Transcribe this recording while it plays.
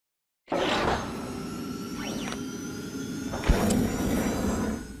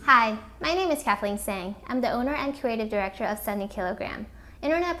Hi, my name is Kathleen Sang. I'm the owner and creative director of Sunny Kilogram.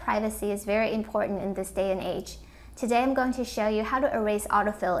 Internet privacy is very important in this day and age. Today I'm going to show you how to erase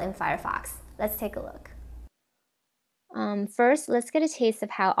autofill in Firefox. Let's take a look. First, let's get a taste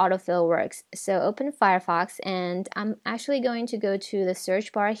of how autofill works. So open Firefox, and I'm actually going to go to the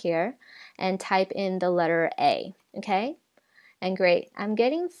search bar here and type in the letter A, okay? And great, I'm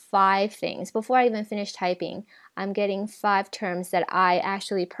getting 5 things. Before I even finish typing, I'm getting 5 terms that I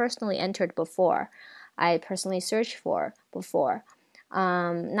actually personally entered before. I personally searched for before.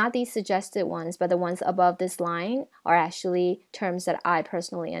 Not these suggested ones, but the ones above this line are actually terms that I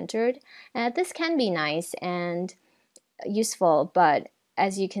personally entered. And this can be nice and useful, but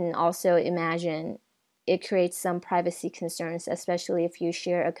as you can also imagine, it creates some privacy concerns, especially if you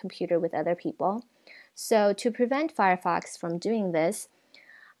share a computer with other people. So to prevent Firefox from doing this,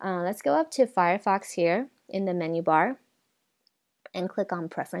 let's go up to Firefox here in the menu bar and click on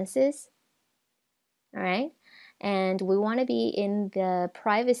Preferences. All right, and we want to be in the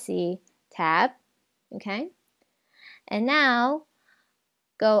Privacy tab, okay? And now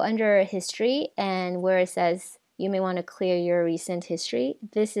go under History, and where it says you may want to clear your recent history,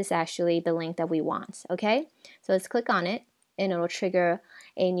 this is actually the link that we want, okay? So let's click on it, and it'll trigger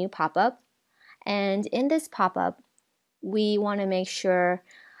a new pop-up. And in this pop-up, we want to make sure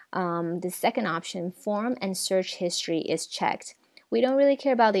the second option, Form and Search History, is checked. We don't really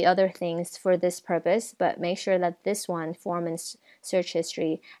care about the other things for this purpose, but make sure that this one, Form and Search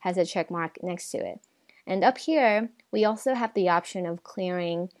History, has a check mark next to it. And up here, we also have the option of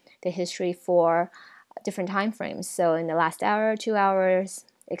clearing the history for different time frames. So in the last hour, 2 hours,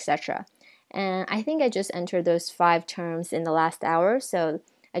 etc. And I think I just entered those 5 terms in the last hour, so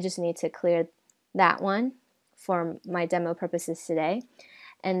I just need to clear that one for my demo purposes today.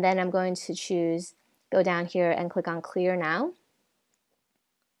 And then I'm going to go down here and click on Clear Now.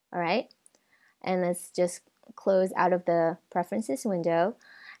 All right, and let's just close out of the Preferences window.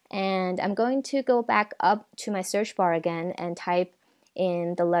 And I'm going to go back up to my search bar again and type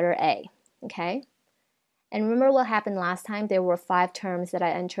in the letter A, okay? And remember what happened last time? There were 5 terms that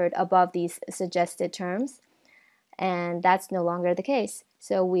I entered above these suggested terms, and that's no longer the case.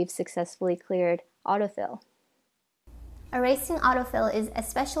 So we've successfully cleared autofill. Erasing autofill is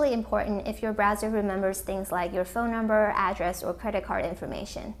especially important if your browser remembers things like your phone number, address, or credit card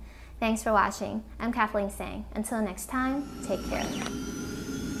information. Thanks for watching. I'm Kathleen Sang. Until next time, take care.